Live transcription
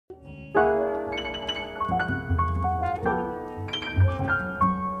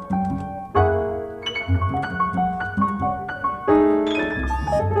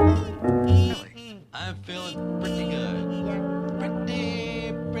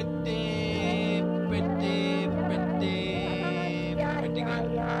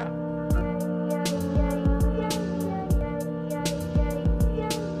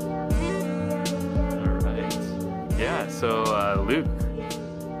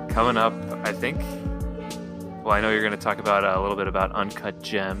coming up, I think. Well, I know you're going to talk about a little bit about Uncut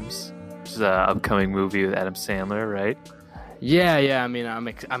Gems, which is an upcoming movie with Adam Sandler, right? Yeah. I mean, I'm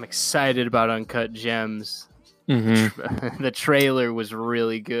excited about Uncut Gems. Mm-hmm. The trailer was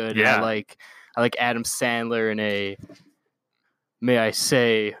really good. Yeah. I like Adam Sandler in a, may I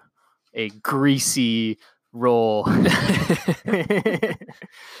say, a greasy role.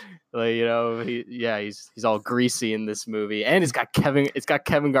 Like, you know, he's all greasy in this movie, and it's got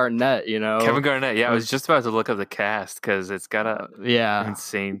Kevin Garnett. You know, Kevin Garnett. Yeah, I was just about to look up the cast because it's got a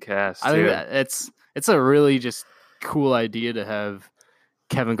insane cast. I too. think that it's a really just cool idea to have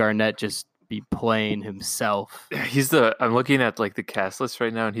Kevin Garnett just be playing himself. I'm looking at like the cast list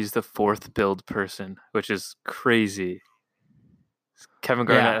right now, and he's the fourth billed person, which is crazy. Kevin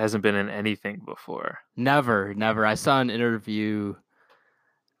Garnett hasn't been in anything before. Never. I saw an interview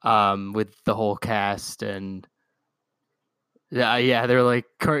with the whole cast, and they're like,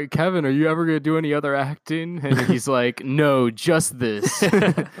 Kevin, are you ever going to do any other acting? And he's like, no, just this.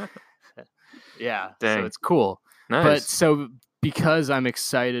 Yeah, Dang. so it's cool. Nice. But so because I'm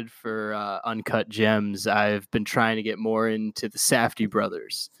excited for Uncut Gems, I've been trying to get more into the Safdie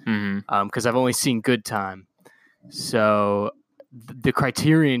brothers because I've only seen Good Time. So the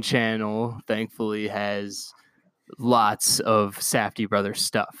Criterion Channel, thankfully, has lots of Safdie brothers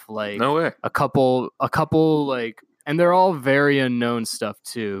stuff. Like no way. a couple like, and they're all very unknown stuff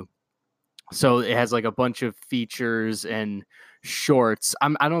too. So it has like a bunch of features and shorts.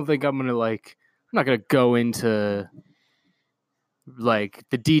 I don't think I'm not gonna go into like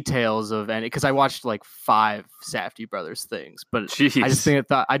the details of any, because I watched like 5 Safdie brothers things, but Jeez.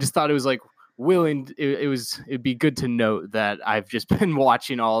 I just thought it was like it'd be good to note that I've just been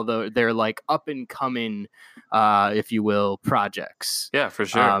watching all their like up and coming, if you will, projects. Yeah, for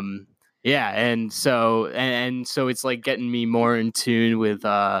sure. And so it's like getting me more in tune with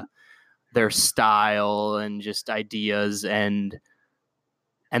their style and just ideas, and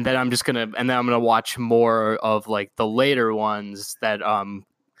then I'm gonna watch more of like the later ones that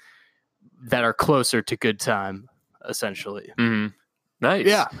are closer to Good Time, essentially. Mm-hmm. Nice.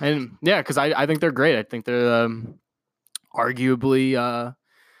 Yeah, and because I think they're great. I think they're arguably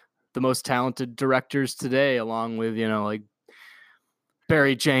the most talented directors today, along with like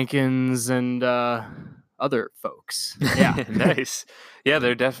Barry Jenkins and other folks. Yeah, Nice. Yeah,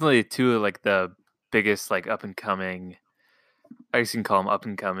 they're definitely two of like the biggest like up and coming. I guess you can call them up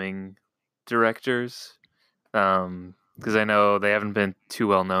and coming directors, because I know they haven't been too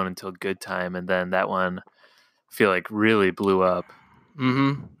well known until Good Time, and then that one I feel like really blew up.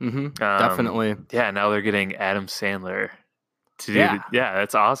 Definitely. Yeah, now they're getting Adam Sandler to do. Yeah,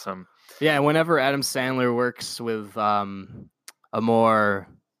 that's awesome. Yeah, whenever Adam Sandler works with a more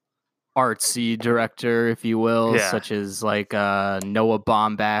artsy director, if you will, such as like Noah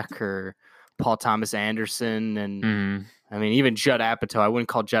Baumbach or Paul Thomas Anderson, and I mean even Judd Apatow. I wouldn't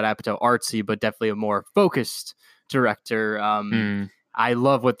call Judd Apatow artsy, but definitely a more focused director. I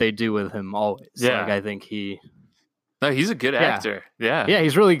love what they do with him always. Yeah, like, I think he's a good actor. Yeah,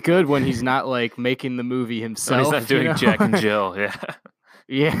 he's really good when he's not like making the movie himself. When he's not doing Jack and Jill. Yeah.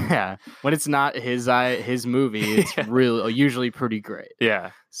 Yeah, when it's not his movie, it's really usually pretty great.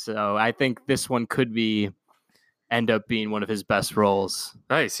 Yeah. So I think this one could end up being one of his best roles.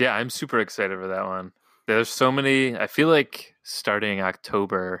 Nice. Yeah, I'm super excited for that one. There's so many. I feel like starting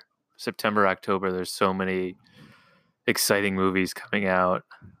September, October, there's so many exciting movies coming out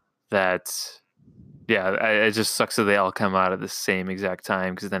that, it just sucks that they all come out at the same exact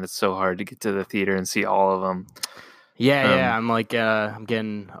time, because then it's so hard to get to the theater and see all of them. Yeah, I'm like, I'm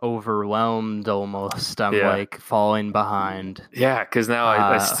getting overwhelmed almost. I'm like falling behind. Yeah, because now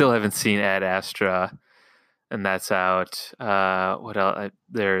I still haven't seen Ad Astra, and that's out. What else?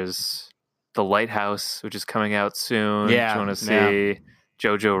 There's The Lighthouse, which is coming out soon. Yeah, if you want to see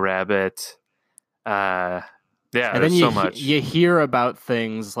Jojo Rabbit. And then so much. You hear about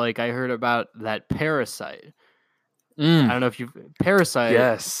things like I heard about that Parasite. I don't know if Parasite.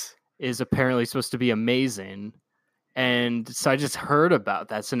 Yes, is apparently supposed to be amazing. And so I just heard about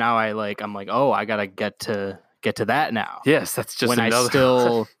that. So now I'm like, oh, I gotta get to that now. Yes, that's just when another... I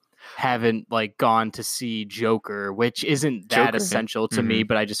still haven't like gone to see Joker, which isn't that essential to me,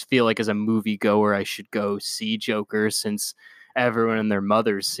 but I just feel like as a moviegoer, I should go see Joker since everyone and their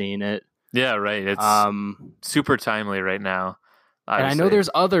mother's seen it. Yeah, right. It's super timely right now. Obviously. And I know there's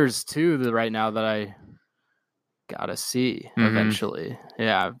others too right now that I gotta see eventually.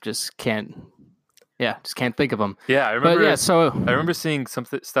 Yeah, just can't think of them. Yeah, I remember. I remember seeing some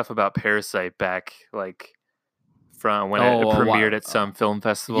stuff about Parasite back like from when it premiered at some film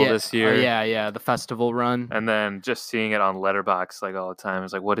festival this year. The festival run. And then just seeing it on Letterboxd like all the time.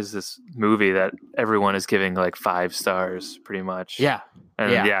 It's like, what is this movie that everyone is giving like 5 stars pretty much? Yeah.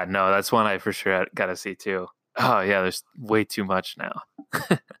 And no, that's one I for sure got to see too. Oh yeah, there's way too much now.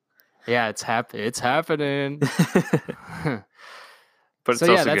 Yeah, it's happening. But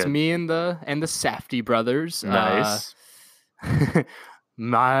so yeah, that's good. Me and the Safdie brothers. Nice.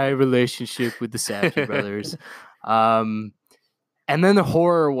 My relationship with the Safdie brothers. And then the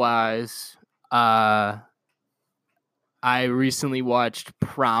horror wise, I recently watched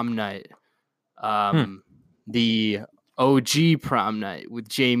Prom Night. The OG Prom Night with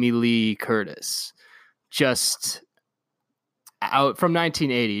Jamie Lee Curtis. Just out from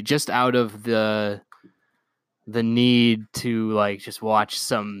 1980, just out of the need to like just watch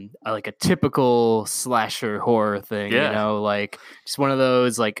some like a typical slasher horror thing, you know, like just one of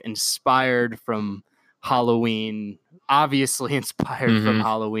those like inspired from Halloween, obviously inspired from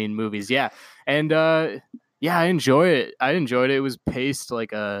Halloween movies. Yeah. And I enjoy it. I enjoyed it. It was paced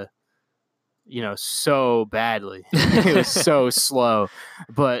like so badly. It was so slow,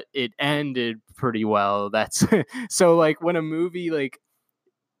 but it ended pretty well. That's so like when a movie like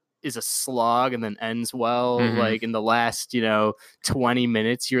is a slog and then ends well, like in the last 20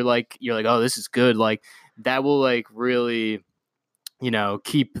 minutes you're like oh, this is good, like that will like really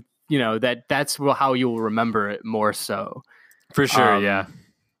keep that's how you'll remember it more so for sure. Yeah,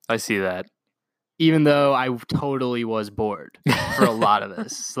 I see that. Even though I totally was bored for a lot of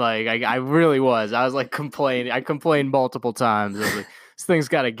this, like I really was. I was like complaining. I complained multiple times. I was like, this thing's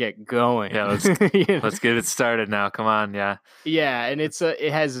got to get going. Yeah, let's get it started now. Come on, yeah. Yeah, and it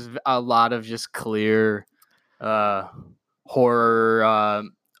has a lot of just clear horror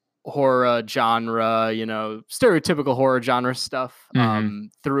genre, stereotypical horror genre stuff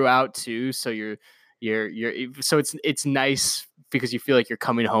throughout too. So you're so it's nice because you feel like you're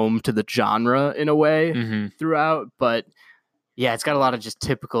coming home to the genre in a way throughout. But yeah, it's got a lot of just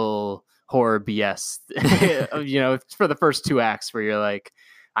typical horror BS, for the first 2 acts where you're like,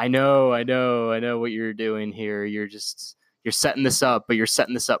 I know what you're doing here. You're setting this up, but you're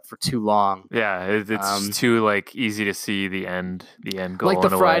setting this up for too long. Yeah, it's too like easy to see the end goal. Like the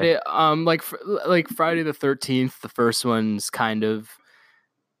Friday, like Friday the 13th, the first one's kind of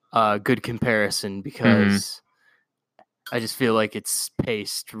a good comparison because I just feel like it's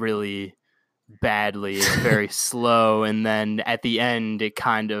paced really badly. It's very slow. And then at the end, it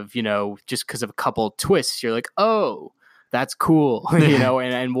kind of, just because of a couple twists, you're like, oh, that's cool.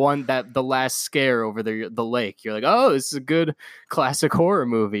 And one that the last scare over the lake, you're like, oh, this is a good classic horror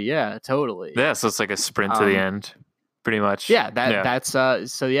movie. Yeah, totally. Yeah. So it's like a sprint to the end pretty much. Yeah. That's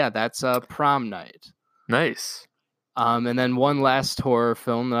Prom Night. Nice. And then one last horror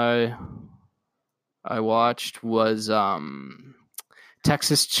film that I watched was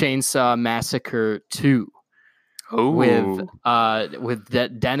Texas Chainsaw Massacre 2 with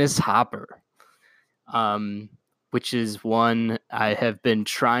Dennis Hopper, which is one I have been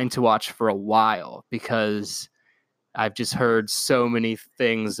trying to watch for a while because I've just heard so many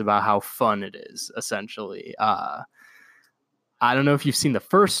things about how fun it is, essentially. I don't know if you've seen the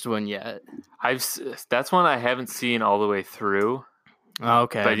first one yet. That's one I haven't seen all the way through.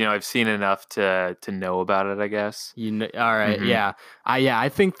 Okay. But I've seen enough to know about it, I guess. All right. Yeah. I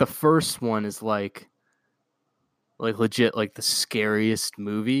think the first one is like legit like the scariest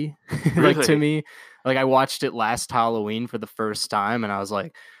movie Really? like to me. Like I watched it last Halloween for the first time and I was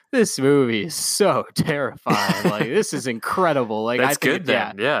like, this movie is so terrifying. Like this is incredible. Like that's good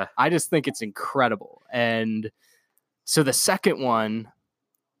then. Yeah. I just think it's incredible. And so the second one,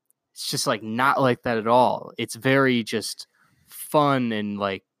 it's just like not like that at all. It's very just fun and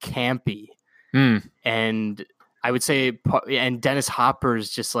like campy. And I would say, and Dennis Hopper is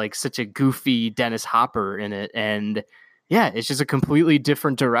just like such a goofy Dennis Hopper in it. And yeah, it's just a completely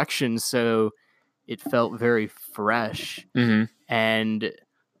different direction. So it felt very fresh. And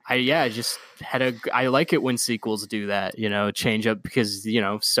I like it when sequels do that, change up because,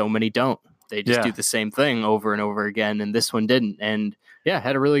 so many don't. They just do the same thing over and over again. And this one didn't. And yeah,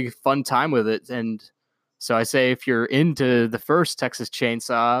 had a really fun time with it. And so I say if you're into the first Texas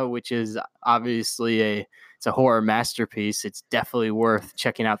Chainsaw, which is obviously it's a horror masterpiece, it's definitely worth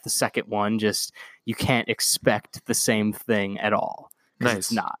checking out the second one. Just you can't expect the same thing at all. Nice.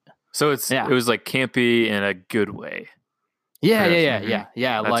 It's not. So it was like campy in a good way. Yeah.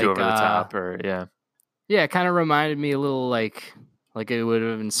 Not like too over the top or Yeah, it kind of reminded me a little like it would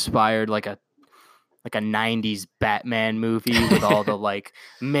have inspired like a 90s Batman movie with all the like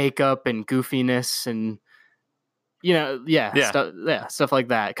makeup and goofiness and stuff like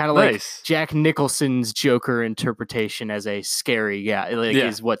that. Kind of Nice. like Jack Nicholson's Joker interpretation as a scary guy,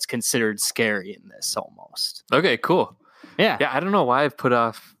 is what's considered scary in this almost. Okay, cool. Yeah. I don't know why I've put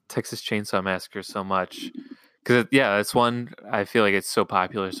off Texas Chainsaw Massacre so much, because that's one I feel like it's so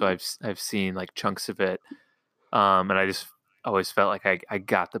popular. So I've seen like chunks of it, and I just always felt like I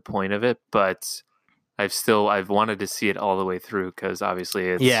got the point of it, but I've wanted to see it all the way through, because obviously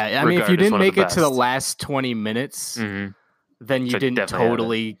it's I mean, if you didn't make it to the last 20 minutes, mm-hmm. then you didn't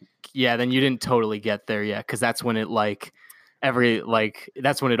totally get there yet, because that's when it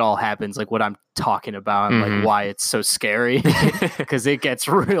that's when it all happens, like what I'm talking about, and like why it's so scary, because it gets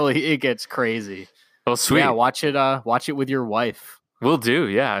crazy. Well, sweet. Yeah, watch it with your wife. Will do.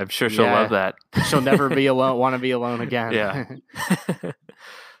 Yeah, I'm sure she'll love that. She'll never want to be alone again. Yeah.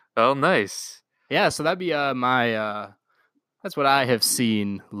 Oh, nice. Yeah, so that'd be my that's what I have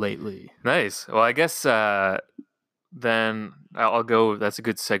seen lately. Nice. Well, I guess then I'll go. That's a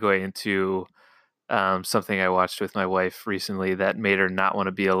good segue into something I watched with my wife recently that made her not want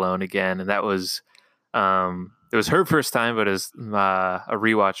to be alone again, and that was it was her first time, but as a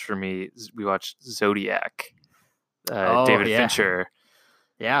rewatch for me. We watched Zodiac, David Fincher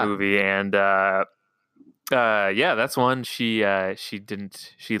movie, and that's one she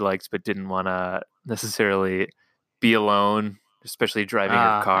liked but didn't want to necessarily be alone, especially driving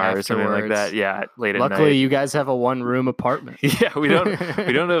her car afterwards, or something like that. Yeah, late at night. Luckily, you guys have a one-room apartment. Yeah, we don't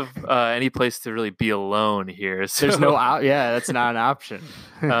have any place to really be alone here. So. There's no that's not an option.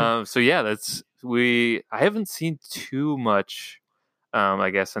 I haven't seen too much, I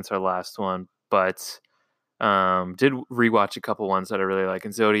guess, since our last one, but did rewatch a couple ones that I really like,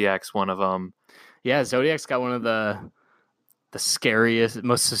 and Zodiac's one of them. Yeah, Zodiac's got one of the scariest,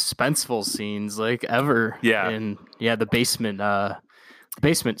 most suspenseful scenes like ever. Yeah, and the basement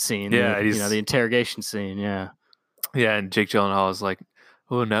scene. Yeah, the interrogation scene. Yeah, yeah, and Jake Gyllenhaal is like,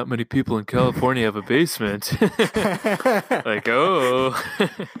 "Oh, not many people in California have a basement." Like, oh,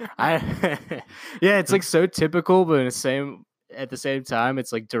 it's like so typical, but at the same time,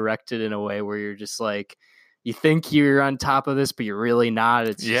 it's like directed in a way where you're just like, you think you're on top of this, but you're really not.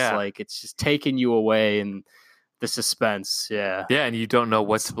 It's just like, it's just taking you away, and the suspense. Yeah, and you don't know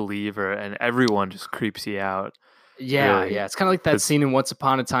what to believe, and everyone just creeps you out. Yeah, really. It's kind of like that scene in Once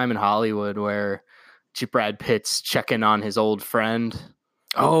Upon a Time in Hollywood where Brad Pitt's checking on his old friend.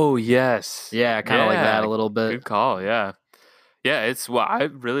 Oh, yes. Yeah, kind of like that a little bit. Good call, yeah. Yeah, I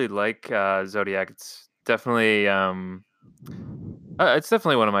really like Zodiac. It's definitely one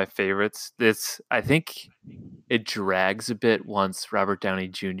of my favorites. I think it drags a bit once Robert Downey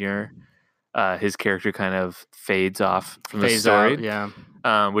Jr., his character kind of fades off from the story. Out,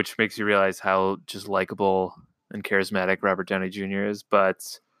 which makes you realize how just likable and charismatic Robert Downey Jr. is.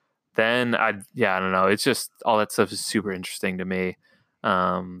 But then I don't know. It's just all that stuff is super interesting to me.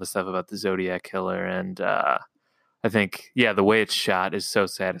 The stuff about the Zodiac killer, and I think the way it's shot is so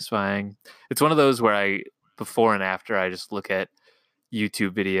satisfying. It's one of those where before and after I just look at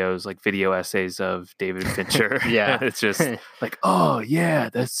YouTube videos, like video essays of David Fincher. Yeah, it's just like, oh yeah,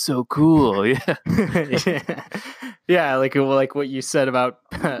 that's so cool. Yeah. Yeah, like what you said about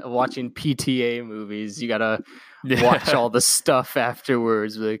watching PTA movies. You gotta watch all the stuff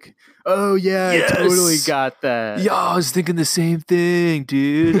afterwards. Like, oh yeah, yes, I totally got that. Yeah, I was thinking the same thing,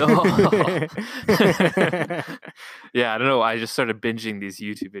 dude. Oh. Yeah, I don't know. I just started binging these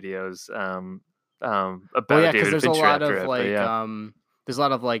YouTube videos about David Fincher after it. There's a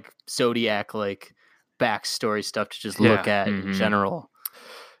lot of like Zodiac like backstory stuff to just look at in general.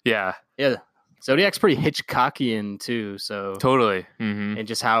 Yeah. Zodiac's pretty Hitchcockian too, so totally, and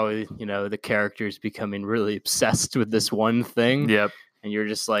just how the character's becoming really obsessed with this one thing. Yep, and you're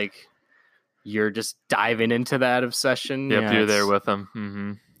just diving into that obsession. Yep, you're there with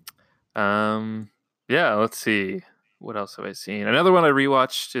them. Let's see, what else have I seen? Another one I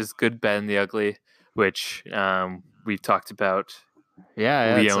rewatched is Good, Bad, and the Ugly, which we've talked about.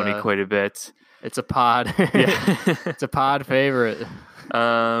 Yeah, Leone quite a bit. It's a pod. It's a pod favorite.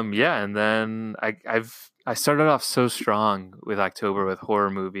 And then I started off so strong with October with horror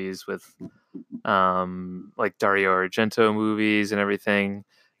movies, with like Dario Argento movies and everything,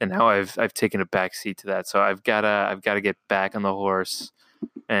 and now I've taken a backseat to that. So I've gotta get back on the horse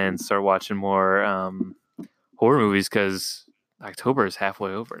and start watching more horror movies, because October is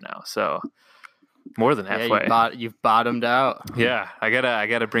halfway over now. So more than halfway. You've bottomed out. Yeah, I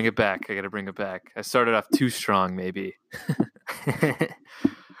gotta bring it back. I started off too strong, maybe.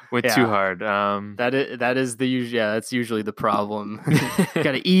 Went too hard. That is the usual. Yeah, that's usually the problem.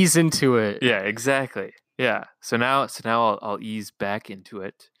 Got to ease into it. Yeah, exactly. Yeah. So now I'll ease back into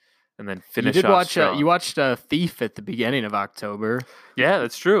it, and then finish off strong. You watched Thief at the beginning of October. Yeah,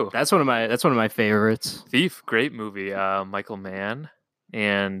 that's true. That's one of my favorites. Thief, great movie. Michael Mann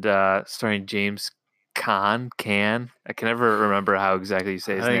and starring James Caan. I can never remember how exactly you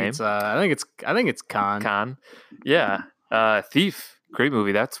say his name. I think it's Caan. Caan. Yeah. Thief, great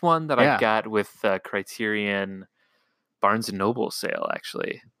movie. That's one that I got with Criterion Barnes and Noble sale,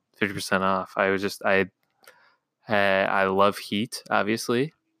 actually. 50% off. I love Heat,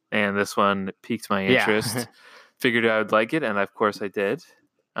 obviously, and this one piqued my interest. Yeah. Figured I would like it, and of course I did.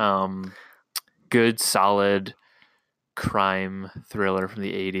 Good, solid crime thriller from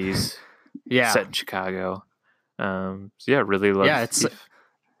the 80s. Yeah, set in Chicago. So yeah, really love. Yeah, it's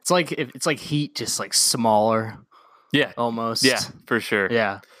like Heat, just like smaller. Yeah, almost. Yeah, for sure.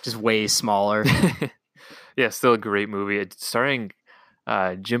 Yeah, just way smaller. Yeah, still a great movie. It's starring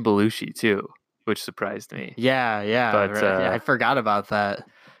Jim Belushi too, which surprised me. Yeah. But I forgot about that.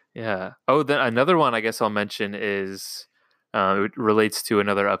 Yeah. Oh, then another one I guess I'll mention is it relates to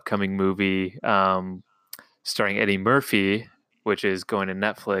another upcoming movie starring Eddie Murphy, which is going to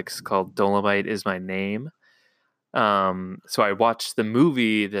Netflix, called Dolomite Is My Name. So I watched the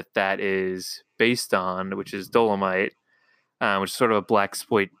movie that is based on, which is Dolomite, which is sort of a black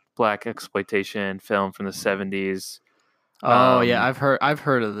exploitation film from the 70s. Oh yeah, I've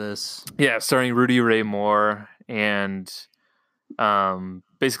heard of this. Yeah, starring Rudy Ray Moore, and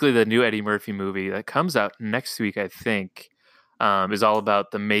basically the new Eddie Murphy movie that comes out next week, I think, is all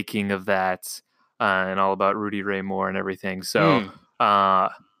about the making of that, and all about Rudy Ray Moore and everything. So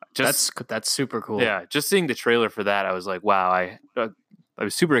that's super cool. Yeah, just seeing the trailer for that, I was like, wow, I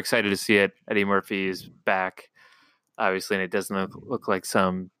was super excited to see it. Eddie Murphy is back, obviously, and it doesn't look like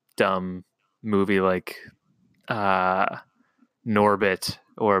some dumb movie like Norbit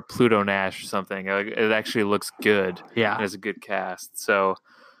or Pluto Nash or something. It actually looks good. Yeah, and has a good cast. So,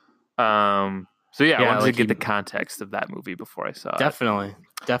 I wanted to get the context of that movie before I saw it.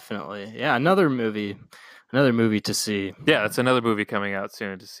 Definitely. Yeah, another movie to see. Yeah, that's another movie coming out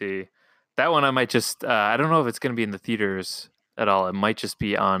soon to see. That one I might just I don't know if it's going to be in the theaters at all. It might just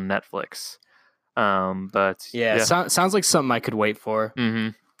be on Netflix. But sounds like something I could wait for. Mm-hmm,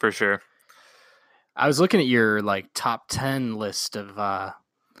 for sure. I was looking at your top 10 list of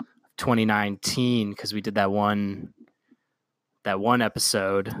 2019 because we did that one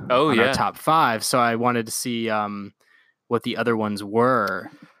episode. Oh, our top 5. So I wanted to see what the other ones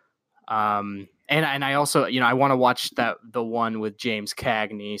were. And I also, I want to watch the one with James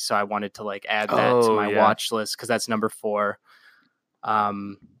Cagney, so I wanted to add that to my watch list because that's number 4. I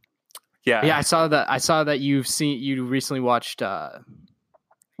saw that you recently watched.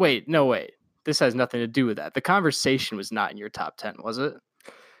 Wait. This has nothing to do with that. The Conversation was not in your top 10, was it?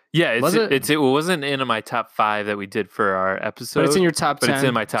 Yeah, it wasn't in my top 5 that we did for our episode. But it's in your top 10. But it's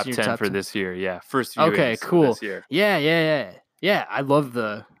in my top 10 for this year. Yeah, first viewings. Okay, cool. This year. Yeah. I love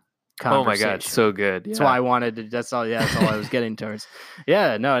the Conversation. Oh my god, so good. That's why I wanted to. That's all I was getting towards.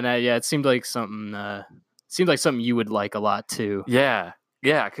 Yeah, no, it seemed like something. You would like a lot too. Yeah,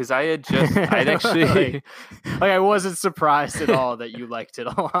 because I'd actually I wasn't surprised at all that you liked it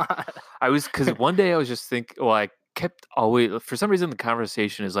a lot. because one day I was just thinking. Well, I kept always, for some reason, The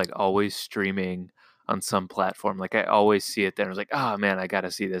Conversation is always streaming on some platform. I always see it there. I was like, oh man, I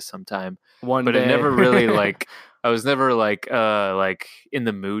gotta see this sometime. But it never really I was never in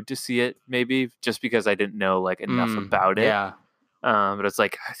the mood to see it, maybe just because I didn't know enough about it. Yeah. But it's I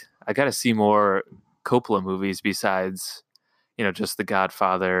gotta see more Coppola movies besides, just the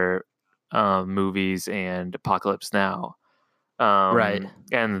Godfather movies and Apocalypse Now. Right.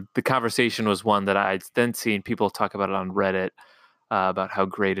 And The Conversation was one that I'd then seen people talk about it on Reddit, about how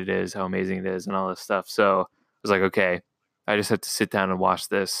great it is, how amazing it is, and all this stuff. So I was like, okay, I just have to sit down and watch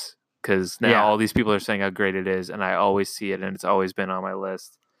this because now all these people are saying how great it is, and I always see it, and it's always been on my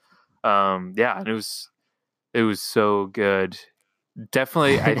list. And it was so good.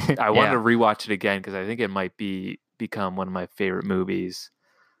 Definitely, I want to rewatch it again because I think it might become one of my favorite movies.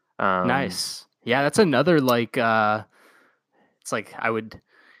 Nice. Yeah, that's another it's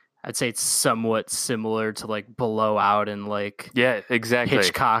I'd say it's somewhat similar to Blow Out and exactly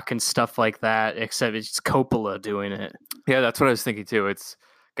Hitchcock and stuff like that, except it's Coppola doing it. Yeah, that's what I was thinking too. It's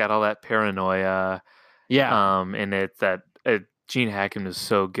got all that paranoia. Yeah. In it that Gene Hackman is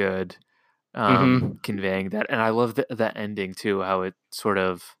so good conveying that, and I love that ending too. How it sort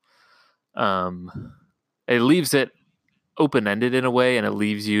of it leaves it open-ended in a way, and it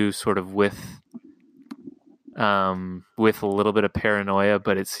leaves you sort of with a little bit of paranoia,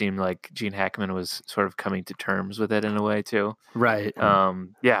 but it seemed like Gene Hackman was sort of coming to terms with it in a way too. Right.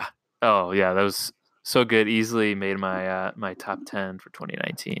 Yeah. Oh yeah, that was so good. Easily made my my top 10 for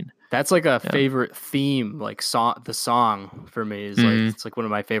 2019. That's like a favorite theme, like the song for me is like it's like one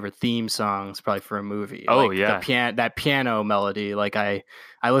of my favorite theme songs, probably for a movie. Oh like yeah, that piano melody. Like I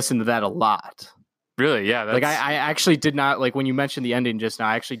listen to that a lot. Really, yeah. Like I actually did not like when you mentioned the ending just now.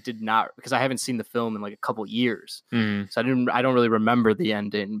 I actually did not because I haven't seen the film in like a couple years, so I don't really remember the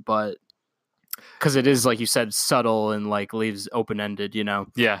ending, but because it is like you said subtle and like leaves open ended.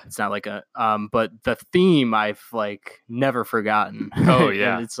 Yeah, it's not like a but the theme I've like never forgotten. Oh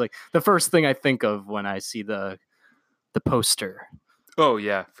yeah, and it's like the first thing I think of when I see the poster. Oh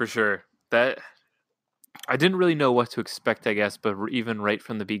yeah, for sure. That I didn't really know what to expect, I guess, but even right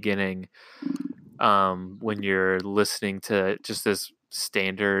from the beginning, when you're listening to just this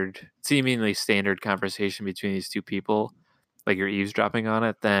seemingly standard conversation between these two people, like you're eavesdropping on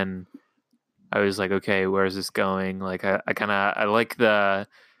it, then I was like, okay, where is this going? Like I like the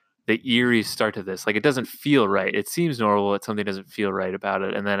eerie start to this. Like it doesn't feel right. It seems normal, but something doesn't feel right about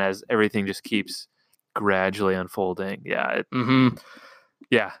it. And then as everything just keeps gradually unfolding, yeah,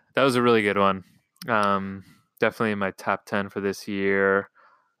 yeah, that was a really good one. Definitely in my top 10 for this year,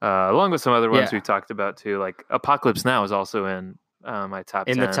 along with some other ones we've talked about too. Like Apocalypse Now is also in my top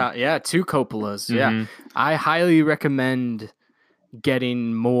 10. In the top, yeah, 2 Coppolas. Yeah, I highly recommend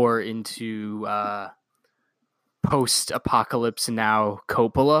getting more into post-apocalypse now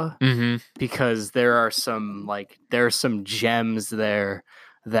Coppola because there are some gems there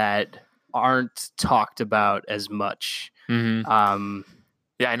that aren't talked about as much.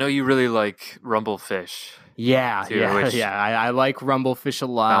 Yeah, I know you really like Rumblefish. Yeah, too, I like Rumblefish a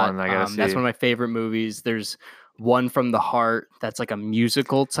lot. That's one of my favorite movies. There's One from the Heart. That's like a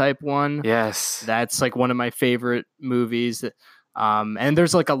musical type one. Yes, that's like one of my favorite movies. And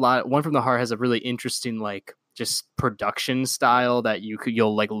there's like a lot. One from the Heart has a really interesting like just production style that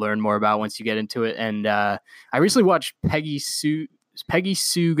you'll like learn more about once you get into it. And I recently watched Peggy Sue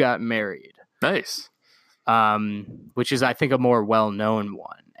Got Married. Nice. Which is I think a more well-known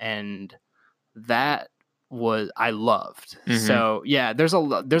one, and that I loved. So yeah, there's a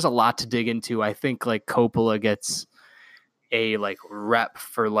lot to dig into. I think like Coppola gets a like rep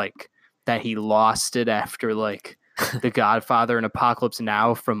for like that he lost it after like The Godfather and Apocalypse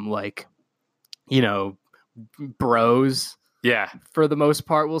Now from like bros, for the most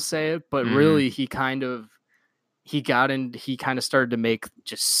part, we'll say it, but really he kind of started to make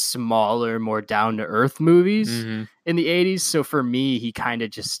just smaller, more down to earth movies in the 80s. So for me, he kind of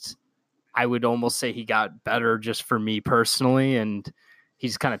just, I would almost say he got better just for me personally, and he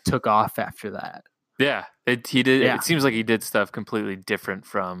just kind of took off after that. Yeah, he did. Yeah. It seems like he did stuff completely different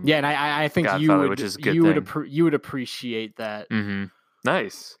from. Yeah, and I think Godfather, which is a good thing. You would appreciate that.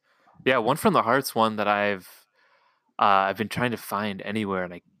 Nice. Yeah, One from the Heart's one that I've been trying to find anywhere,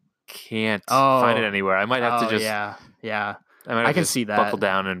 and I can't find it anywhere. I might have to just I can see that. Buckle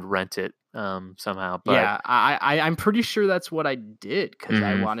down and rent it somehow. But yeah, I'm pretty sure that's what I did because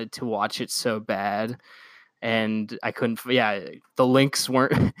I wanted to watch it so bad. And I couldn't. Yeah, the links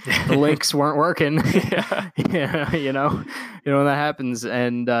weren't working. Yeah, you know when that happens.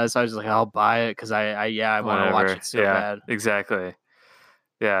 And so I was like, I'll buy it because I want to watch it so bad. Exactly.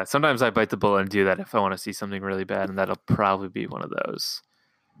 Yeah, sometimes I bite the bullet and do that if I want to see something really bad, and that'll probably be one of those.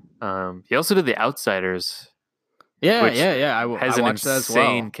 He also did The Outsiders. Yeah. Has an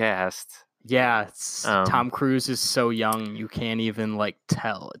insane cast. Yeah, Tom Cruise is so young, you can't even like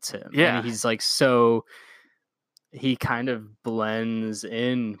tell it's him. Yeah, and he's like he kind of blends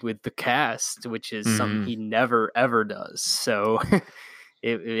in with the cast, which is something he never ever does. So,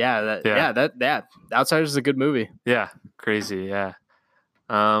 The Outsiders is a good movie. Yeah, crazy. Yeah,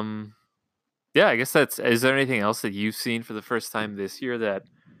 yeah. I guess that's. Is there anything else that you've seen for the first time this year that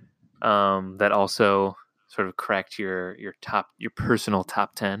also sort of cracked your personal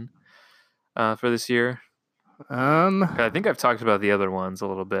top 10 for this year? I think I've talked about the other ones a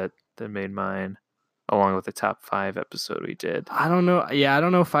little bit that made mine, along with the top 5 episode we did. I don't know. Yeah, I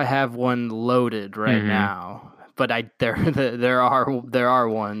don't know if I have one loaded right now, but there are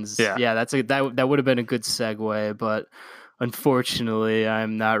ones. Yeah, that would have been a good segue, but unfortunately,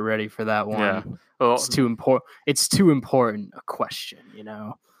 I'm not ready for that one. Yeah. Well, it's too important. It's too important a question,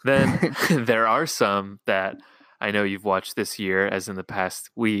 Then there are some that I know you've watched this year, as in the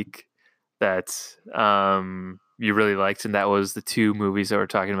past week, that you really liked, and that was the 2 movies that we're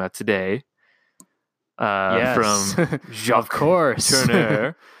talking about today. Yes. From Jacques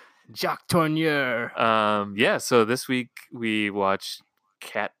Tourneur. Jacques Tourneur. Yeah, so this week we watched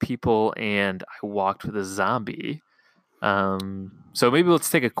Cat People and I Walked with a Zombie. So maybe let's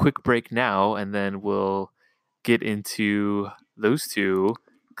take a quick break now, and then we'll get into those 2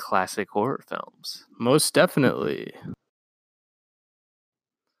 classic horror films. Most definitely.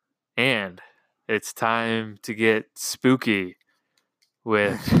 And it's time to get spooky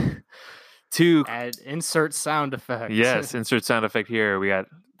with two. Add insert sound effect. Yes, insert sound effect here. We got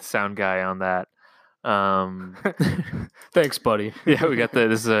the sound guy on that. Thanks, buddy. Yeah, we got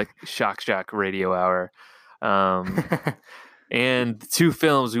this is a Shock Jock radio hour. And the two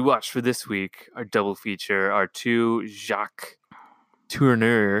films we watched for this week, our double feature, are two Jacques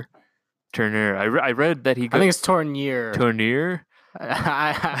Tourneur. I read that he. I think it's Tournier. Tournier.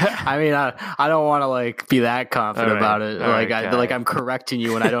 I mean, I don't want to like be that confident about it. Like I'm correcting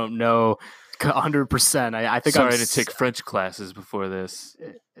you when I don't know 100%. I think sorry to take French classes before this.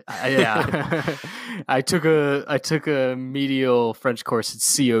 Yeah, I took a medial French course at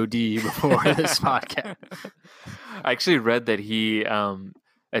COD before this podcast. I actually read that he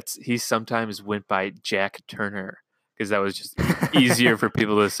sometimes went by Jack Turner because that was just easier for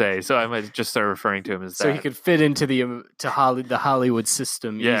people to say. So I might just start referring to him as that. So he could fit into the Hollywood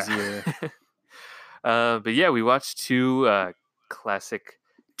system easier. But yeah, we watched two classic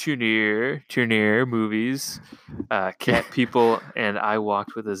Tournier movies, Cat People and I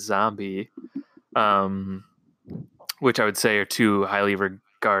Walked with a Zombie, which I would say are two highly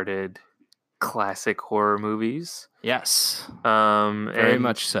regarded classic horror movies. Yes. Very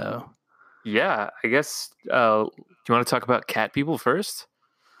much so. Yeah, I guess do you want to talk about Cat People first?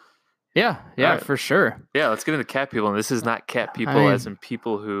 Yeah, right. For sure. Yeah, let's get into Cat People. And this is not cat people as in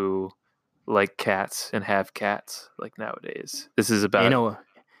people who like cats and have cats like nowadays. This is about in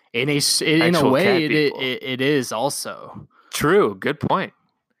a way it is also. True, good point.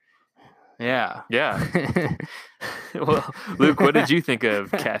 Yeah. Well, Luke, what did you think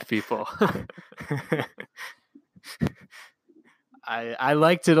of Cat People? I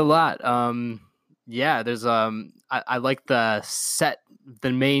liked it a lot. Yeah, there's I like the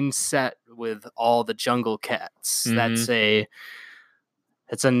main set with all the jungle cats. Mm-hmm.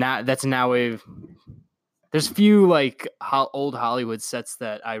 That's now there's few like old Hollywood sets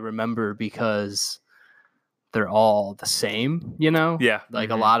that I remember because they're all the same, you know? Yeah. Like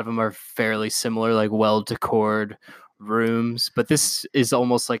a lot of them are fairly similar, like well decored rooms, but this is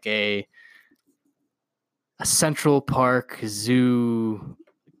almost like a Central Park zoo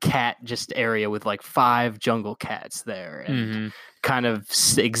cat just area with like 5 jungle cats there and kind of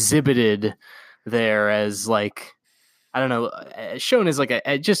exhibited there as like, I don't know, shown as like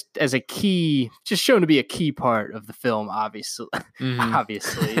just shown to be a key part of the film, obviously.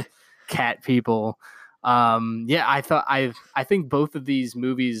 Obviously, Cat People. Yeah, I think both of these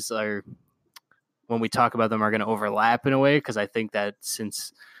movies are, when we talk about them, are going to overlap in a way, because I think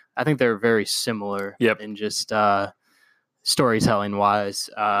they're very similar in just storytelling wise,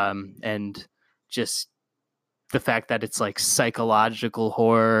 and just the fact that it's like psychological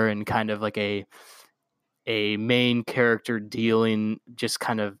horror and kind of like a main character dealing just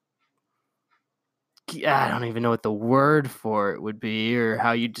kind of, I don't even know what the word for it would be or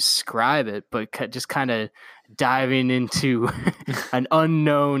how you describe it, but just kind of diving into an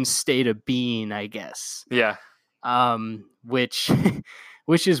unknown state of being, I guess. Yeah. Which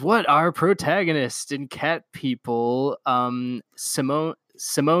is what our protagonist in Cat People, Simone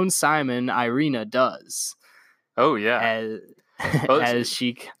Simon Irina, does. Oh yeah. As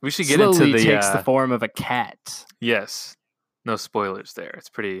she slowly takes the form of a cat. Yes. No spoilers there. It's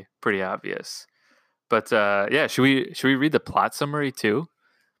pretty obvious. But yeah, should we read the plot summary too?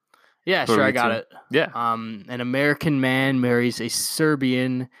 Yeah, sure, I got it. Yeah. An American man marries a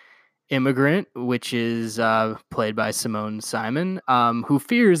Serbian immigrant, which is played by Simone Simon, who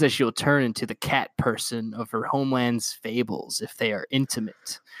fears that she'll turn into the cat person of her homeland's fables if they are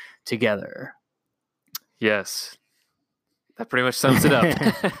intimate together. Yes. That pretty much sums it up.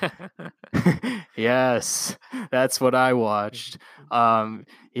 Yes, that's what I watched.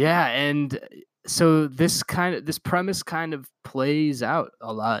 Yeah, and so this premise kind of plays out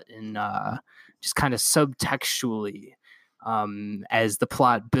a lot in just kind of subtextually as the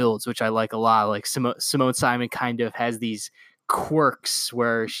plot builds, which I like a lot. Like Simone Simon kind of has these quirks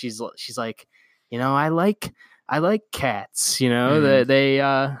where she's like, you know, I like cats, you know, they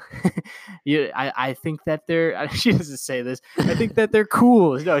I think that they're, she doesn't say this, I think that they're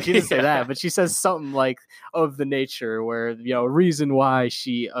cool. No, she doesn't say that, but she says something like of the nature where, you know, reason why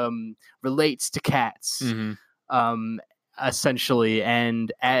she relates to cats, essentially.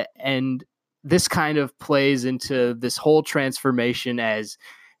 And this kind of plays into this whole transformation as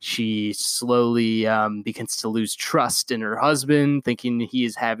she slowly begins to lose trust in her husband, thinking he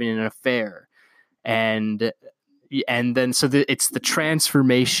is having an affair. And then it's the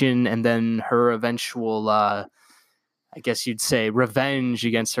transformation and then her eventual I guess you'd say, revenge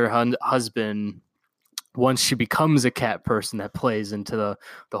against her husband once she becomes a cat person. That plays into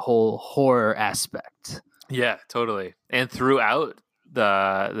the whole horror aspect. Yeah, totally. And throughout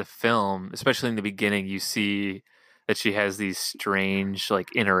the film, especially in the beginning, you see that she has these strange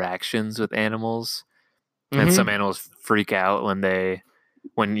like interactions with animals, and some animals freak out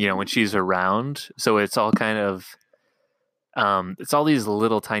when she's around. So it's all kind of it's all these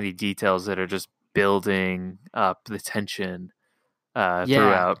little tiny details that are just building up the tension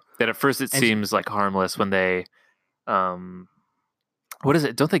throughout. That at first it seems like harmless when they what is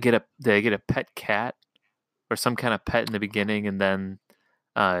it? Don't they get a pet cat or some kind of pet in the beginning, and then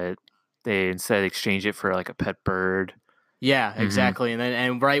they instead exchange it for like a pet bird. Yeah, exactly.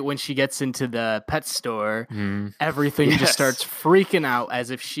 And right when she gets into the pet store, everything just starts freaking out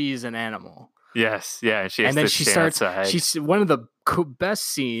as if she's an animal. Yes, yeah. And then she starts. She's one of the best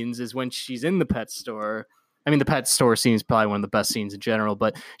scenes is when she's in the pet store. I mean, the pet store scene is probably one of the best scenes in general.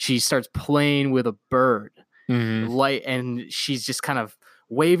 But she starts playing with a bird, and she's just kind of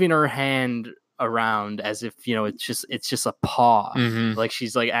waving her hand around as if it's just a paw, like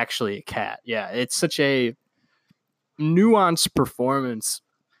she's like actually a cat. Yeah, it's such a nuanced performance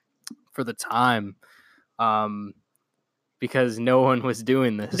for the time, because no one was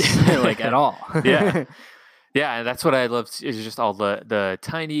doing this like at all. Yeah, and that's what I love is just all the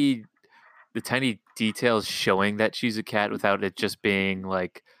tiny details showing that she's a cat without it just being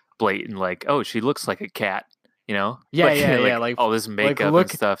like blatant, like, oh, she looks like a cat. Like all this makeup and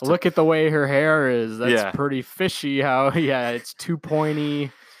stuff. Look at the way her hair is. That's pretty fishy. How it's too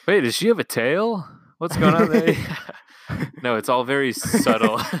pointy. Wait, does she have a tail? What's going on there? No, it's all very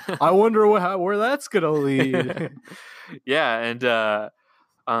subtle. I wonder where that's gonna lead. Yeah, and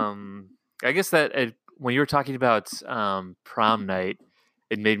I guess that when you were talking about Prom Night,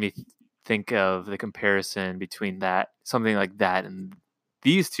 it made me think of the comparison between something like that and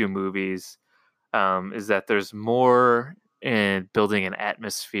these two movies. Is that there's more in building an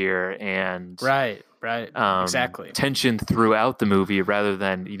atmosphere and right, exactly, tension throughout the movie rather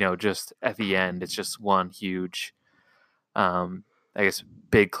than just at the end. It's just one huge, I guess,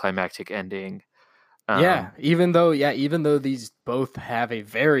 big climactic ending. Even though these both have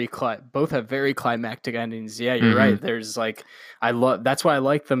very climactic endings. Yeah, you're right. There's that's why I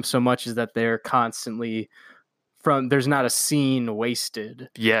like them so much, is that they're constantly there's not a scene wasted.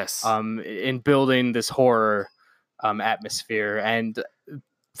 Yes. In building this horror atmosphere, and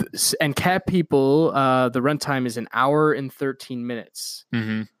Cat People, the runtime is 1 hour and 13 minutes.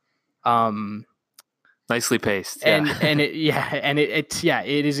 Nicely paced. It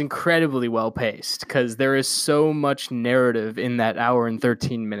is incredibly well paced, because there is so much narrative in that 1 hour and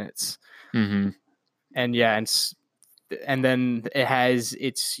 13 minutes. And then it has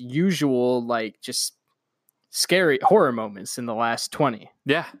its usual just scary horror moments in the last 20.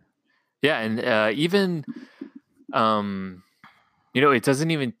 And even it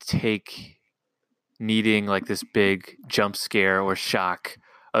doesn't even take needing like this big jump scare or shock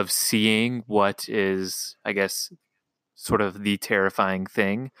of seeing what is, I guess, sort of the terrifying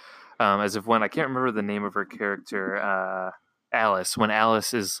thing, as if when I can't remember the name of her character, Alice, when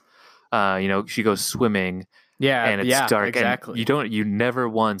Alice is she goes swimming. And it's dark. Exactly. And you never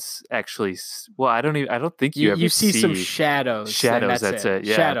once actually. Well, I don't think you ever see some shadows. That's it.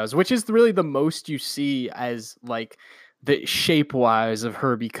 Yeah. Shadows, which is really the most you see as like the shape wise of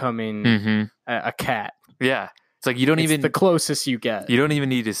her becoming a cat. Yeah, it's like it's the closest you get. You don't even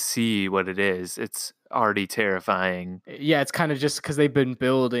need to see what it is. It's already terrifying. Yeah, it's kind of just because they've been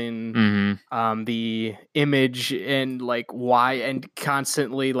building the image and like why, and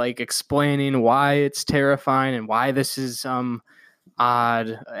constantly like explaining why it's terrifying and why this is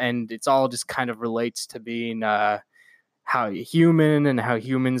odd, and it's all just kind of relates to being how human and how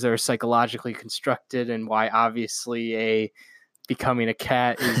humans are psychologically constructed, and why obviously becoming a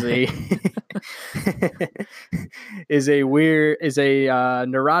cat is a is a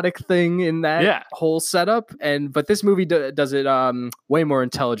neurotic thing in that whole setup. But this movie does it way more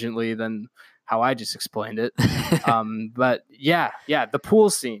intelligently than how I just explained it. But the pool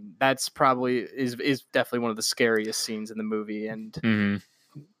scene, that's probably is definitely one of the scariest scenes in the movie. And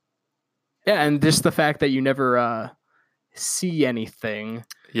and just the fact that you never see anything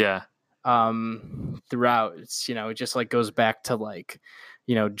throughout, it's it just like goes back to like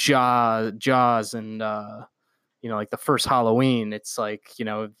Jaws and like the first Halloween. It's like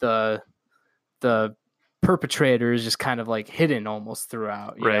the perpetrator is just kind of like hidden almost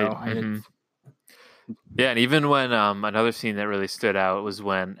throughout, you know? And and even when another scene that really stood out was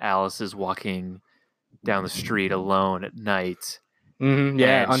when Alice is walking down the street alone at night.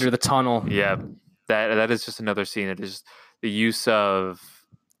 Under the tunnel. Yeah, that is just another scene. It is the use of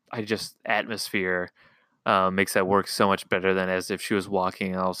atmosphere makes that work so much better than as if she was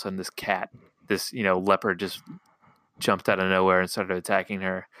walking and all of a sudden this leopard just jumped out of nowhere and started attacking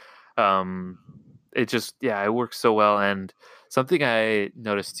her. It works so well. And something I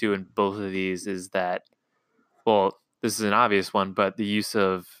noticed too in both of these is that, well, this is an obvious one, but the use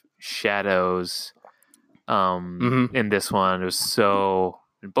of shadows in this one in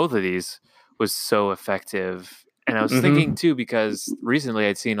both of these was so effective. And I was thinking too, because recently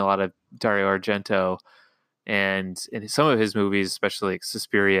I'd seen a lot of Dario Argento, and in some of his movies, especially like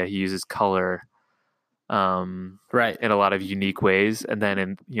Suspiria, he uses color right in a lot of unique ways. And then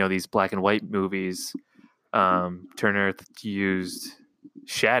in these black and white movies, Turner used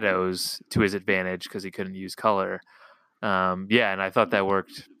shadows to his advantage because he couldn't use color. And I thought that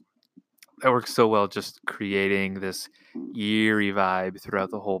worked so well, just creating this eerie vibe throughout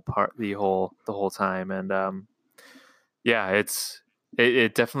the whole time. And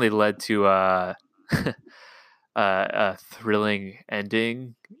it definitely led to a thrilling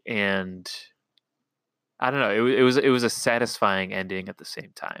ending, and I don't know, it was a satisfying ending at the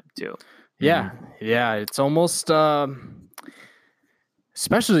same time too. Yeah, it's almost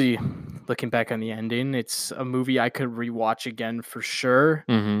especially looking back on the ending, it's a movie I could rewatch again for sure,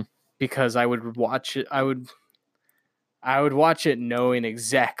 because I would watch it. I would watch it knowing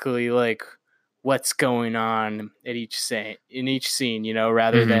exactly like what's going on in each scene,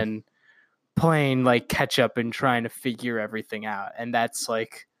 rather than playing like catch up and trying to figure everything out. And that's what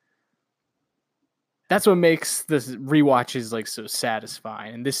makes the rewatches like so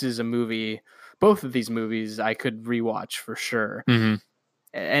satisfying. And this is a movie, both of these movies I could rewatch for sure. And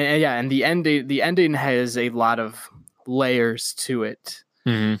the ending has a lot of layers to it.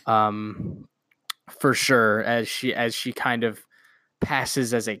 For sure, as she kind of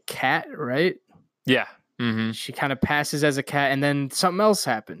passes as a cat, right? Yeah. She kind of passes as a cat, and then something else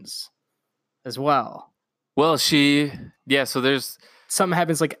happens as well. Well, so there's something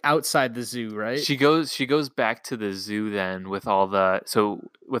happens like outside the zoo, right? She goes back to the zoo then with all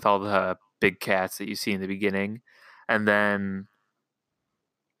the big cats that you see in the beginning, and then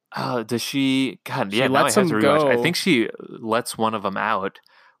does she? God, yeah. Now I have to rewatch. I think she lets one of them out,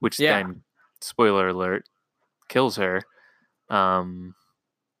 which then, spoiler alert, kills her. And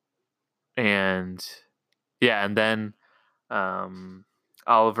then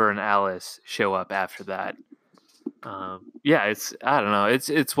Oliver and Alice show up after that. It's, I don't know,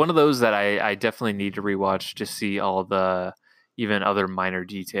 it's one of those that I definitely need to rewatch to see all the even other minor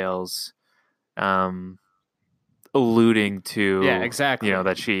details alluding to exactly,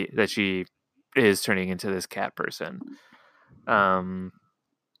 that she is turning into this cat person.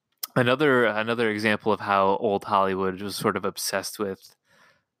 Another example of how old Hollywood was sort of obsessed with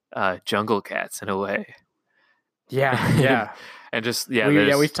jungle cats in a way. Yeah. And just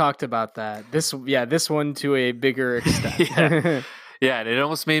we've talked about that. This one to a bigger extent. And it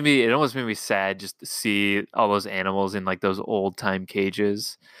almost made me sad just to see all those animals in like those old time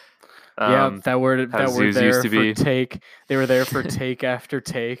cages. That were there for take. They were there for take after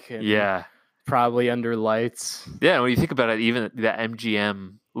take. And probably under lights. Yeah, when you think about it, even the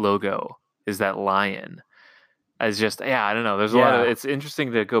MGM logo is that lion. It's just, I don't know. There's a lot of. It's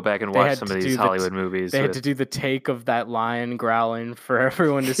interesting to go back and watch some of these Hollywood movies. They had to do the take of that lion growling for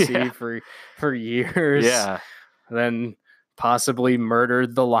everyone to see for years. Yeah, and then possibly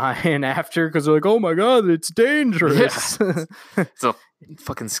murdered the lion after because they're like, "Oh my god, it's dangerous." Yeah. It's a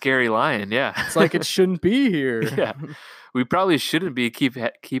fucking scary lion. Yeah, it's like it shouldn't be here. Yeah, we probably shouldn't be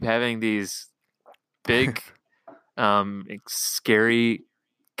keep having these big, scary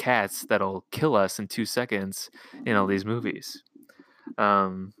cats that'll kill us in 2 seconds in all these movies.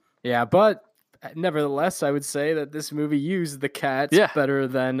 But nevertheless, I would say that this movie used the cats better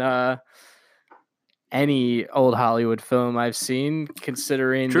than any old Hollywood film I've seen,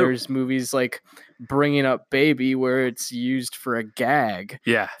 considering there's movies like Bringing Up Baby where it's used for a gag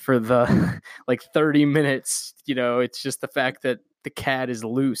for the like 30 minutes. It's just the fact that the cat is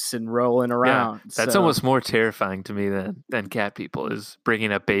loose and rolling around. That's almost more terrifying to me than cat people, is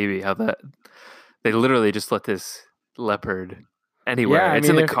Bringing Up Baby. How that they literally just let this leopard anywhere. Yeah, it's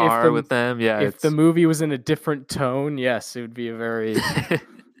in the car with them. Yeah, if the movie was in a different tone, yes, it would be a very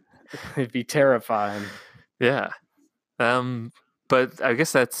it'd be terrifying. Yeah. But I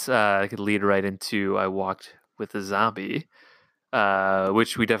guess that's I could lead right into I Walked with a Zombie,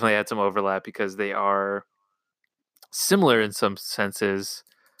 which we definitely had some overlap because they are similar in some senses.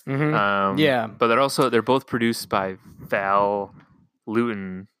 But they're both produced by Val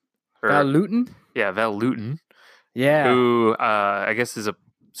Lewton. Val Lewton? Yeah, Val Lewton. Yeah. Who I guess is a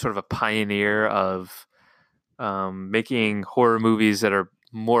sort of a pioneer of making horror movies that are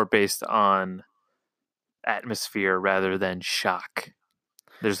more based on atmosphere rather than shock.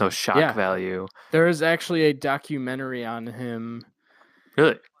 There's no shock value. There is actually a documentary on him.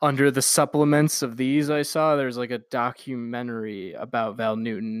 Really? Under the supplements of these I saw, there's like a documentary about Val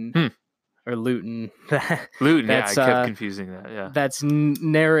Newton or Luton. Luton, yeah, I kept confusing that. Yeah, that's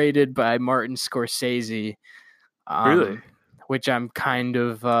narrated by Martin Scorsese. Really? Which I'm kind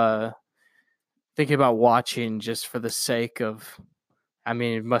of thinking about watching just for the sake of. I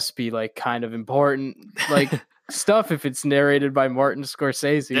mean, it must be like kind of important, like stuff if it's narrated by Martin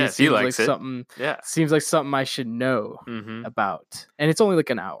Scorsese. Yeah, it seems he likes like it. Something. Yeah, seems like something I should know about, and it's only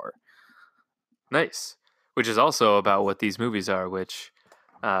like an hour. Nice, which is also about what these movies are, which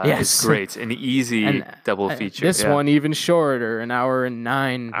is great, an easy double feature. This one even shorter, an hour and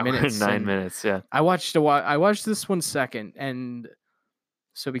 9 minutes. 9 minutes, yeah. I watched this one second, and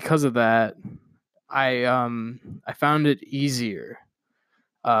so because of that, I found it easier.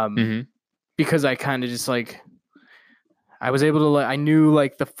 Because I kind of just like I was able to I knew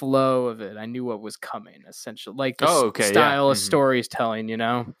like the flow of it. I knew what was coming, essentially, like the style of storytelling, you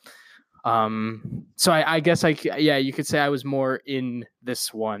know. So I guess you could say I was more in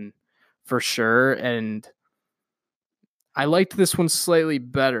this one for sure, and I liked this one slightly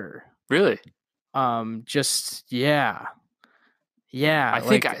better. Really? Yeah. I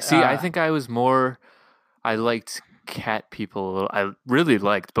think I was more. I liked Cat People a little. I really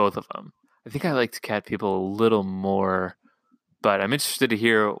liked both of them. I think I liked Cat People a little more, but I'm interested to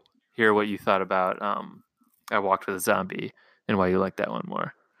hear what you thought about I Walked with a Zombie and why you liked that one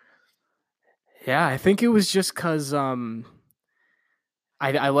more. Yeah, I think it was just because I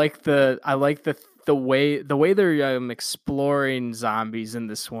like the way they're exploring zombies in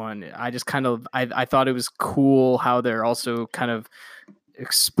this one. I just kind of I thought it was cool how they're also kind of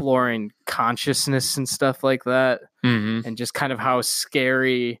exploring consciousness and stuff like that, and just kind of how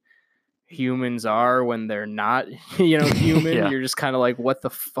scary humans are when they're not, human. Yeah. You're just kind of like, what the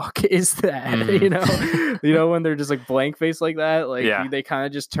fuck is that? When they're just like blank face like that, like they kind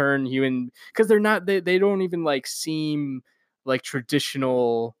of just turn human because they're not. They don't even like seem like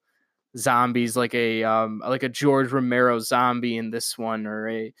traditional zombies, like a George Romero zombie in this one, or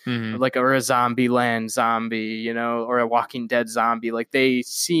a Zombieland zombie, or a Walking Dead zombie. Like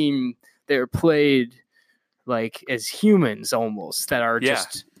they're played like as humans almost that are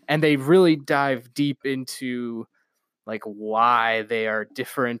just, and they really dive deep into like why they are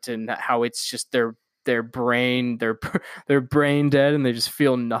different and how it's just their brain dead and they just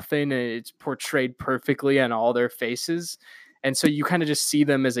feel nothing, and it's portrayed perfectly on all their faces. And so you kind of just see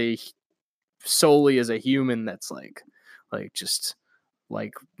them as solely as a human that's like just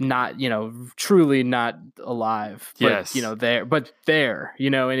like not, truly not alive, but there,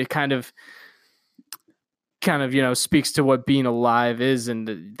 and it kind of speaks to what being alive is, and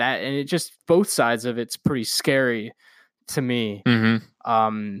it just, both sides of it's pretty scary to me.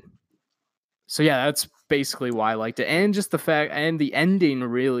 So yeah, that's basically why I liked it, and just the fact, and the ending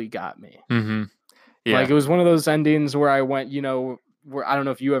really got me. Like it was one of those endings where I went, where I don't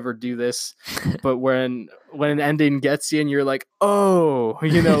know if you ever do this, but when an ending gets you and you're like, oh,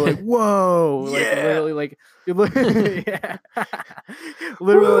 like, whoa, like literally, like literally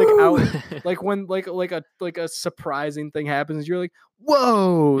like out, like when like a surprising thing happens, you're like,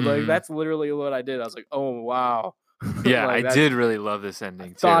 whoa, like that's literally what I did. I was like, oh wow. Yeah, like, I did really love this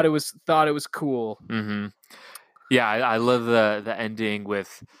ending. Thought it was cool. Yeah, I love the ending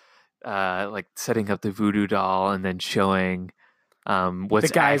with like setting up the voodoo doll and then showing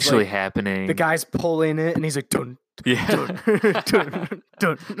what's actually happening. The guy's pulling it and he's like, dun, dun, dun,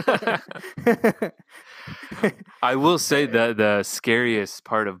 dun, dun. I will say that the scariest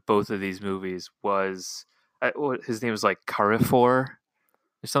part of both of these movies was his name was like Carifor or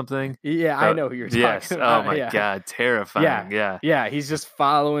something. Yeah, I know who you're talking about. Oh my god, terrifying. Yeah, he's just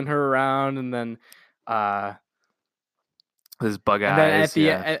following her around, and then his bug eyes. And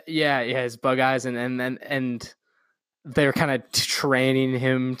then at the his bug eyes, and they're kind of training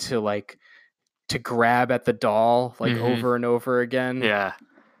him to grab at the doll over and over again. Yeah.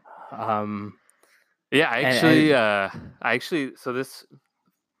 I actually, so this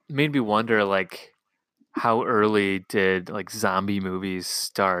made me wonder, like, how early did zombie movies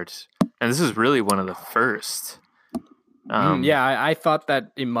start? And this is really one of the first. I thought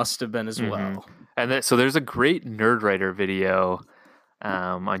that it must have been as well. And so there's a great Nerdwriter video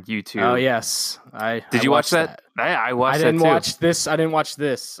on YouTube. Oh yes, did you watch that? I watched. I didn't watch this. I didn't watch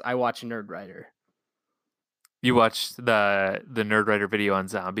this. I watched Nerdwriter. You watched the Nerdwriter video on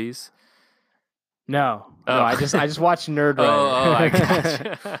zombies? No, Oh. no, I just watched Nerd Oh, I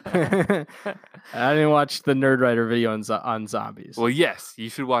Writer. gotcha. I didn't watch the Nerd Writer video on zombies. Well, yes, you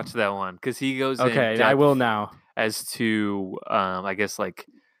should watch that one because he goes in Okay, I depth will now. as to, I guess, like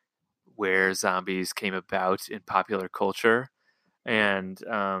where zombies came about in popular culture, and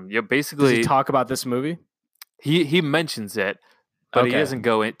Does basically he talk about this movie? he mentions it, but he Okay. doesn't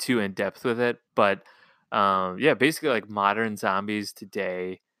go too in depth with it. But basically, like modern zombies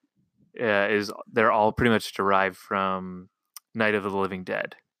today they're all pretty much derived from Night of the Living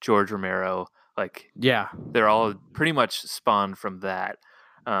Dead, George Romero. Like Yeah. they're all pretty much spawned from that.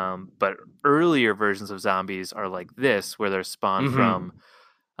 But earlier versions of zombies are like this, where they're spawned from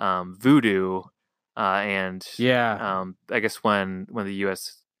voodoo, and Yeah. I guess when the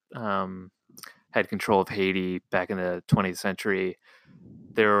U.S. Had control of Haiti back in the 20th century,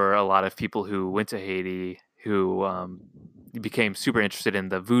 there were a lot of people who went to Haiti who became super interested in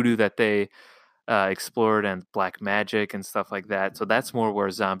the voodoo that they explored and black magic and stuff like that. So that's more where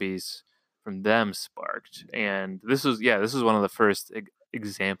zombies from them sparked. And this was one of the first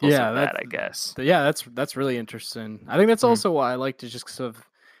examples of that, I guess. Yeah, that's really interesting. I think that's also why I liked it, just because of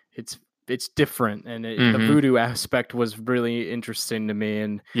it's different, and the voodoo aspect was really interesting to me.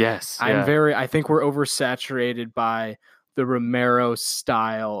 And yes, I think we're oversaturated by the Romero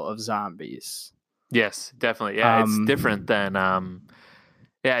style of zombies. Yes, definitely. Yeah, it's different than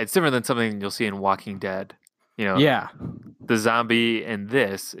it's different than something you'll see in Walking Dead. Yeah, the zombie in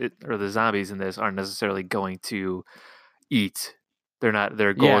this, or the zombies in this, aren't necessarily going to eat. They're not.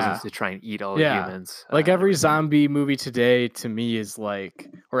 Their goal isn't to try and eat all humans. Like every zombie movie today, to me, is like,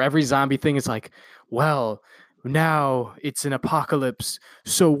 or every zombie thing is like, well, now it's an apocalypse.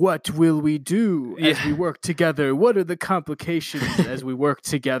 So what will we do as we work together? What are the complications as we work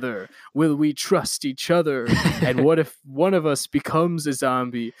together? Will we trust each other? And what if one of us becomes a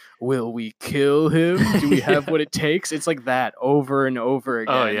zombie? Will we kill him? Do we have what it takes? It's like that over and over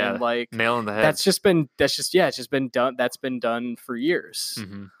again. Oh yeah, and like nail in the head. It's just been done. That's been done for years.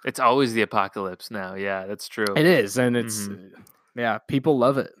 It's always the apocalypse now. Yeah, that's true. It is, and it's yeah, people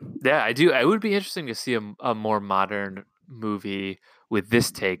love it. Yeah, I do. It would be interesting to see a more modern movie with this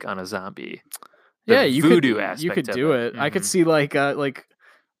take on a zombie. Yeah, you could do it. I could see like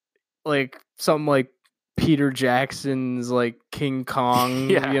something like Peter Jackson's like King Kong,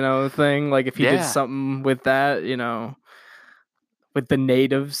 thing. Like if he did something with that, with the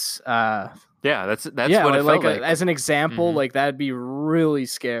natives. That's what it felt like. As an example, like that'd be really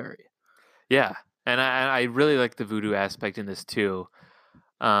scary. Yeah. And I really like the voodoo aspect in this too,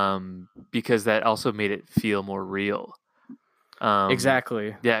 because that also made it feel more real.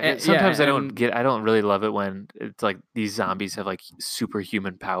 Exactly. Yeah. Sometimes I don't really love it when it's like these zombies have like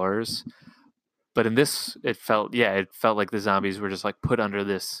superhuman powers, but in this, it felt like the zombies were just like put under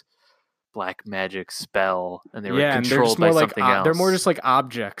this black magic spell, and they were controlled by something else. They're more just like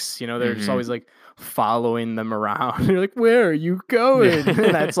objects, they're just always like following them around. You're like, where are you going?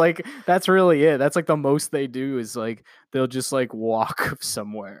 That's really it. That's like the most they do is like they'll just like walk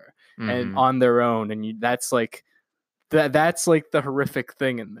somewhere and on their own, and that's like that's like the horrific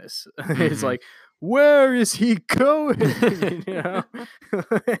thing in this. It's like, where is he going?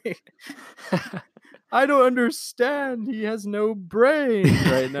 I don't understand. He has no brain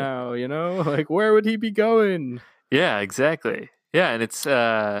right now, Like, where would he be going? Yeah, exactly. Yeah, and it's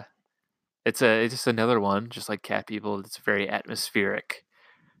just another one, just like Cat People. It's very atmospheric,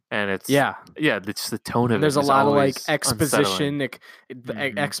 and it's it's the tone of it. There's a lot of like exposition,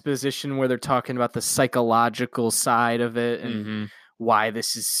 exposition where they're talking about the psychological side of it and why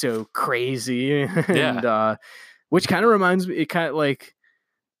this is so crazy, and which kind of reminds me. It kind of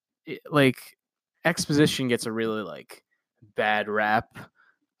like exposition gets a really like bad rap.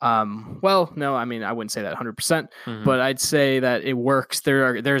 Well, no, I mean I wouldn't say that 100%, but I'd say that it works.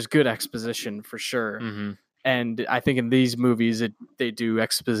 There's good exposition for sure, and I think in these movies they do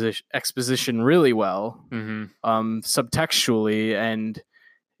exposition really well, subtextually, and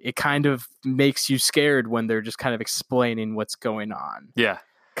it kind of makes you scared when they're just kind of explaining what's going on. Yeah,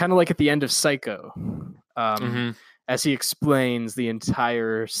 kind of like at the end of Psycho, as he explains the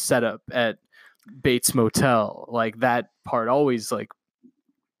entire setup at Bates Motel. Like that part always like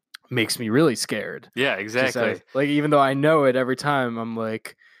makes me really scared. Yeah, exactly. Like even though I know it every time, I'm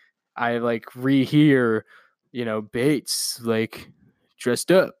like, I like rehear, Bates like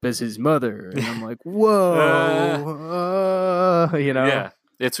dressed up as his mother, and I'm like, whoa, Yeah,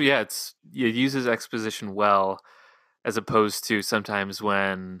 it uses exposition well, as opposed to sometimes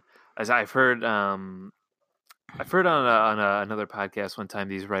when, as I've heard on another podcast one time,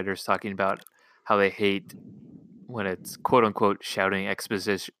 these writers talking about how they hate when it's quote unquote shouting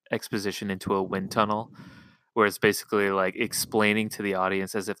exposition into a wind tunnel, where it's basically like explaining to the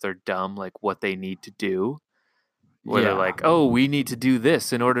audience as if they're dumb, like what they need to do. Where they're like, oh, we need to do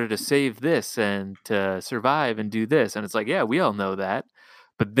this in order to save this and to survive and do this. And it's like, yeah, we all know that.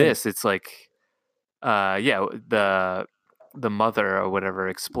 But this, it's like, the mother or whatever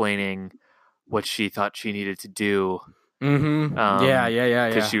explaining what she thought she needed to do. Mm-hmm.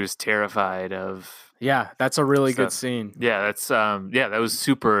 Because she was terrified of. Yeah, that's a really stuff. good scene. Yeah, that's that was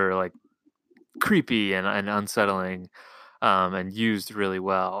super like creepy and unsettling, and used really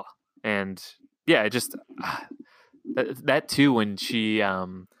well. And yeah, just that too when she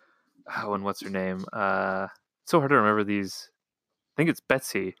when what's her name? It's so hard to remember these. I think it's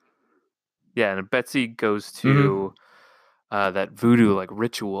Betsy. Yeah, and Betsy goes to that voodoo like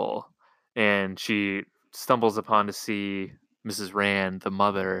ritual, and she stumbles upon to see Mrs. Rand, the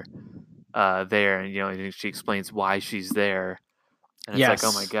mother, there, and and she explains why she's there, and it's like,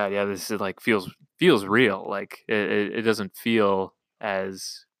 oh my god, yeah, this is like feels real. Like it doesn't feel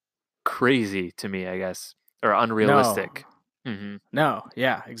as crazy to me, I guess, or unrealistic. No, no,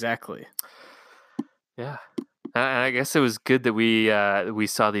 yeah, exactly. Yeah. And I guess it was good that we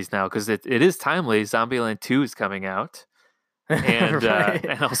saw these now because it is timely. Zombieland 2 is coming out, and Right.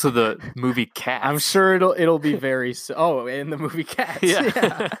 and also the movie Cats. I'm sure it'll be very. In the movie Cats.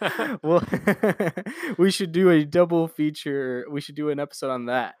 Yeah. Well, we should do a double feature. We should do an episode on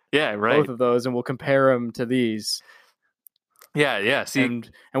that. Yeah, right. Both of those, and we'll compare them to these. Yeah. See, and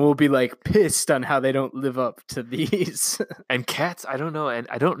we'll be like pissed on how they don't live up to these. And Cats, I don't know, and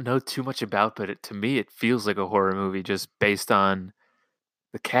I don't know too much about, but to me, it feels like a horror movie just based on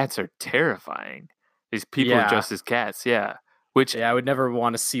the cats are terrifying. These people are dressed as cats, Which I would never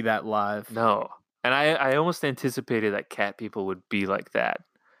want to see that live. No, and I almost anticipated that cat people would be like that.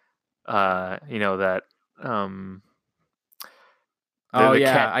 That.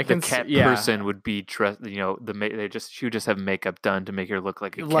 The cat person would be dressed. She would just have makeup done to make her look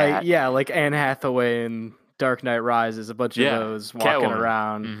like a cat. Like Anne Hathaway in Dark Knight Rises, a bunch of those walking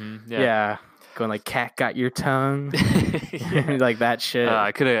around. Mm-hmm, going like, "Cat got your tongue," like that shit.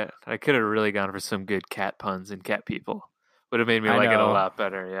 I could have really gone for some good cat puns and cat people. Would have made me like it a lot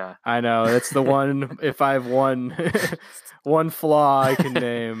better. Yeah, I know. That's the one. If I have one flaw I can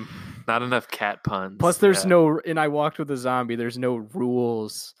name. Not enough cat puns. Plus, there's no. And I walked with a zombie. There's no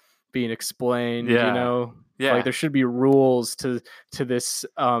rules being explained. Yeah. Like there should be rules to this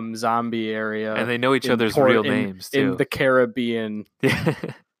zombie area. And they know each other's real names too. In the Caribbean.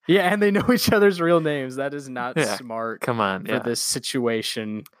 Yeah, and they know each other's real names. That is not smart. Come on, for this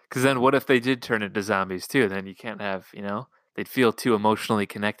situation. Because then, what if they did turn into zombies too? Then you can't have, they'd feel too emotionally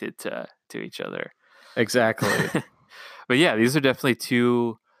connected to each other. Exactly. But yeah, these are definitely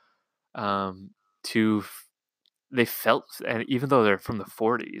two. They felt, and even though they're from the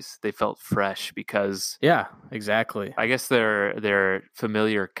 40s, they felt fresh because. Yeah, exactly. I guess they're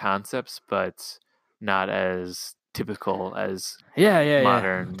familiar concepts, but not as typical as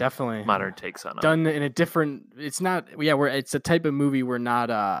modern definitely modern takes on them. Done in a different. It's not. It's a type of movie we're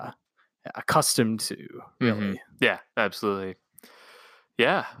not accustomed to. Really. Mm-hmm. Yeah, absolutely.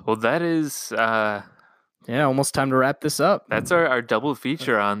 Yeah. Well, that is. Almost time to wrap this up. That's our double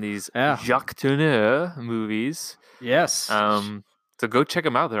feature on these Jacques Tourneur movies. Yes. So go check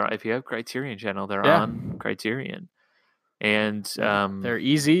them out. If you have Criterion Channel, they're on Criterion, and they're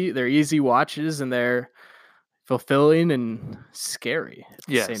easy. They're easy watches, and they're fulfilling and scary at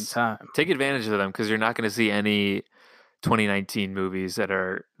the same time. Take advantage of them because you're not going to see any 2019 movies that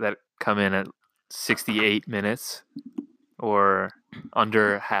come in at 68 minutes or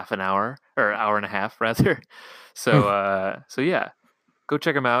under half an hour or hour and a half rather. So go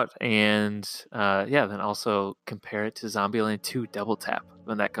check them out, and then also compare it to Zombieland 2 Double Tap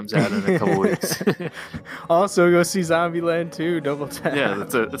when that comes out in a couple weeks. Also go see Zombieland 2 Double Tap. Yeah,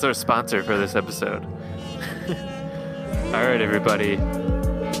 that's our sponsor for this episode. All right, everybody,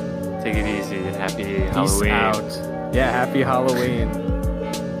 take it easy and happy Halloween. Peace out. Yeah, happy Halloween.